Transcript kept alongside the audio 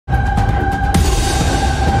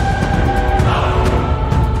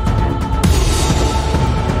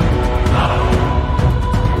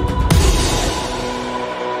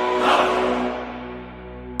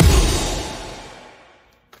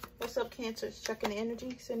Cancer. Checking the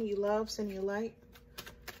energy, sending you love, sending you light.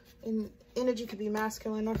 And energy could be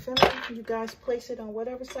masculine or feminine. You guys place it on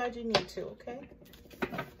whatever side you need to, okay?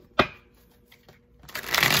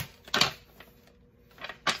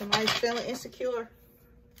 Somebody's feeling insecure.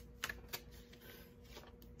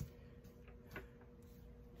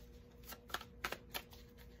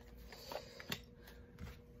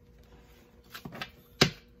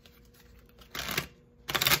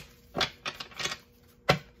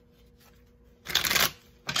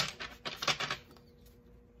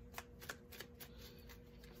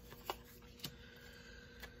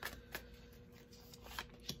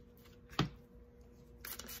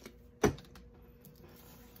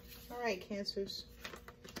 All right, Cancers.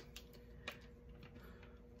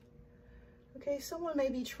 Okay, someone may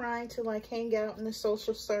be trying to like hang out in a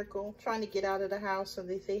social circle, trying to get out of the house so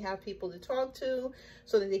that they have people to talk to,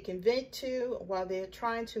 so that they can vent to while they're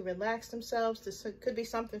trying to relax themselves. This could be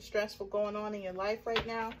something stressful going on in your life right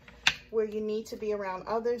now where you need to be around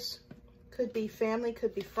others. Could be family,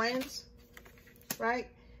 could be friends, right?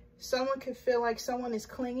 Someone could feel like someone is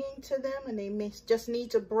clinging to them and they may just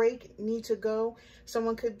need to break, need to go.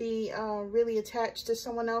 Someone could be really attached to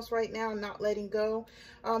someone else right now and not letting go.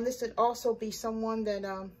 This could also be someone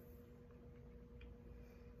that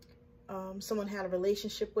someone had a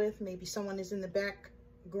relationship with. Maybe someone is in the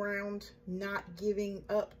background, not giving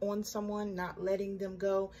up on someone, not letting them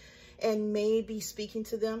go, and maybe speaking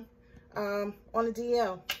to them on a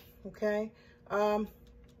DL, okay?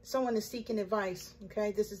 Someone is seeking advice,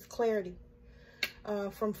 okay? This is clarity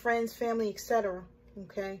from friends, family, etc.,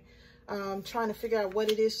 okay? Trying to figure out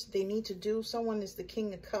what it is they need to do. Someone is the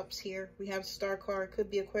King of Cups here. We have Star card. Could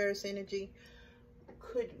be Aquarius energy.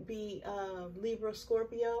 Could be Libra,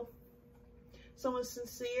 Scorpio. Someone's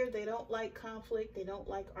sincere. They don't like conflict. They don't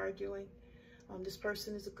like arguing. This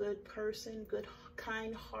person is a good person, good,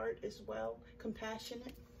 kind heart as well,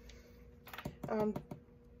 compassionate.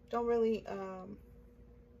 Don't really...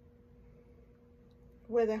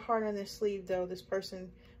 wear their heart on their sleeve, though. This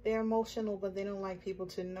person, they're emotional, but they don't like people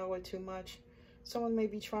to know it too much. Someone may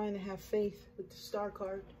be trying to have faith with the Star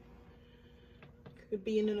card. Could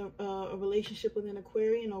be in a relationship with an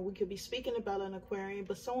Aquarian, or we could be speaking about an Aquarian,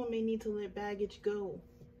 but someone may need to let baggage go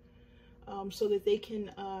so that they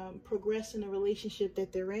can progress in the relationship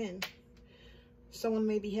that they're in. Someone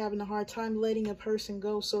may be having a hard time letting a person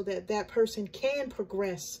go so that that person can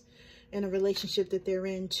progress in a relationship that they're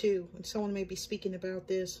in too. And someone may be speaking about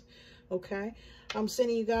this, okay? I'm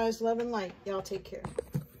sending you guys love and light. Y'all take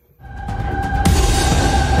care.